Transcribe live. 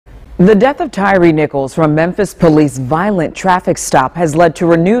The death of Tyre Nichols from Memphis police violent traffic stop has led to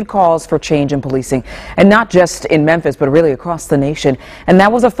renewed calls for change in policing, and not just in Memphis, but really across the nation. And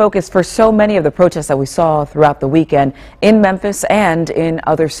that was a focus for so many of the protests that we saw throughout the weekend in Memphis and in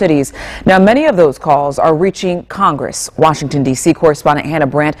other cities. Now, many of those calls are reaching Congress. Washington, D.C. correspondent Hannah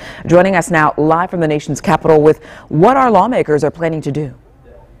Brandt joining us now live from the nation's capital with what our lawmakers are planning to do.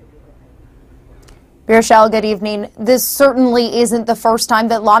 Rochelle, good evening. This certainly isn't the first time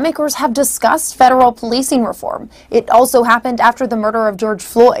that lawmakers have discussed federal policing reform. It also happened after the murder of George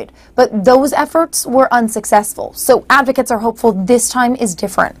Floyd, but those efforts were unsuccessful. So advocates are hopeful this time is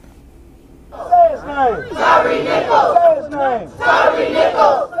different. Say his name. Tyre Nichols. Say his name. Tyre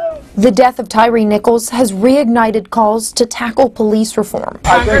Nichols. The death of Tyre Nichols has reignited calls to tackle police reform.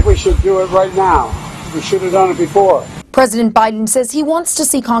 I think we should do it right now. We should have done it before. President Biden says he wants to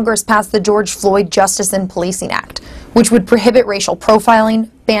see Congress pass the George Floyd Justice and Policing Act, which would prohibit racial profiling,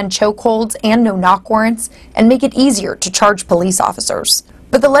 ban chokeholds and no-knock warrants, and make it easier to charge police officers.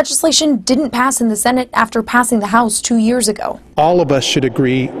 But the legislation didn't pass in the Senate after passing the House 2 years ago. All of us should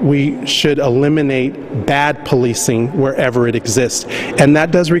agree we should eliminate bad policing wherever it exists, and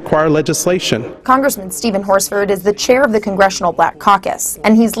that does require legislation. Congressman Stephen Horsford is the chair of the Congressional Black Caucus,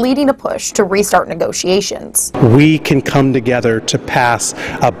 and he's leading a push to restart negotiations. We can come together to pass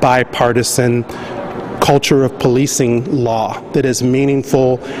a bipartisan culture of policing law that is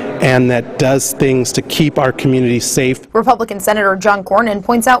meaningful and that does things to keep our community safe. Republican Senator John Cornyn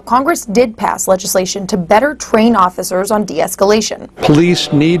points out Congress did pass legislation to better train officers on de-escalation.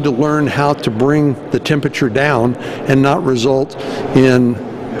 Police need to learn how to bring the temperature down and not result in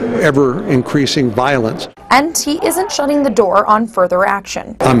ever increasing violence. And he isn't shutting the door on further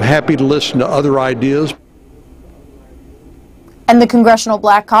action. I'm happy to listen to other ideas. And the Congressional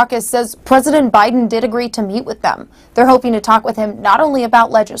Black Caucus says President Biden did agree to meet with them. They're hoping to talk with him not only about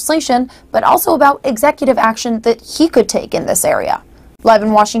legislation, but also about executive action that he could take in this area. Live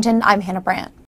in Washington, I'm Hannah Brandt.